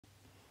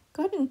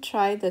Go ahead and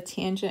try the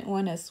tangent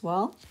one as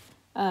well.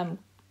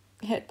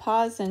 Hit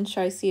pause and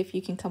try to see if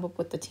you can come up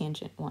with the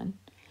tangent one.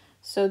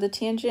 So the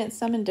tangent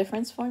sum and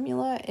difference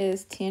formula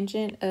is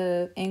tangent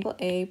of angle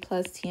A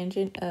plus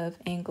tangent of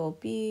angle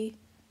B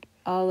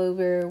all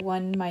over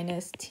 1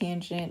 minus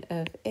tangent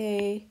of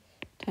A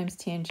times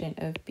tangent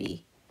of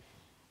B.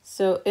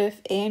 So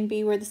if A and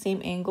B were the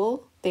same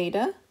angle,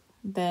 theta,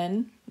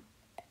 then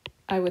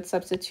I would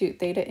substitute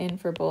theta in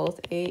for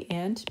both A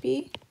and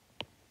B.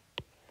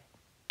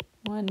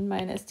 1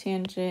 minus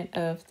tangent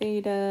of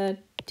theta,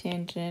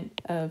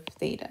 tangent of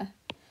theta.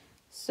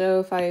 So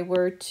if I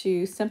were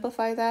to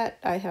simplify that,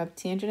 I have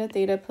tangent of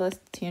theta plus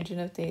tangent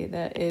of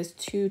theta is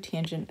 2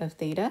 tangent of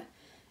theta,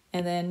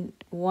 and then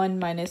 1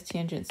 minus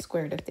tangent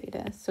squared of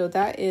theta. So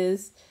that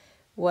is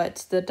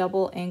what the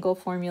double angle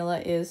formula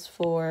is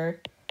for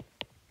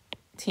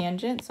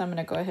tangent. So I'm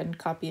going to go ahead and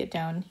copy it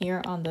down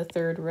here on the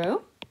third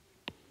row.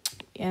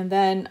 And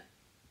then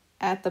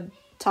at the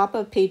top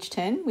of page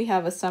 10, we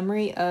have a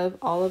summary of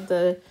all of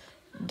the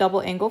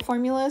double angle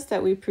formulas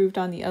that we proved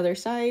on the other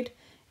side.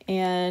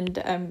 And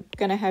I'm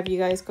gonna have you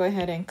guys go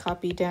ahead and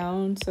copy these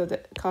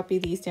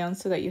down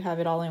so that you have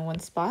it all in one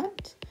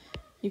spot.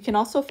 You can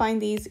also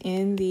find these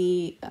in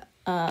the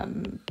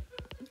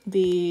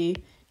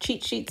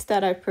cheat sheets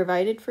that I've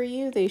provided for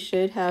you. They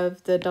should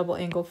have the double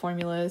angle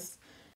formulas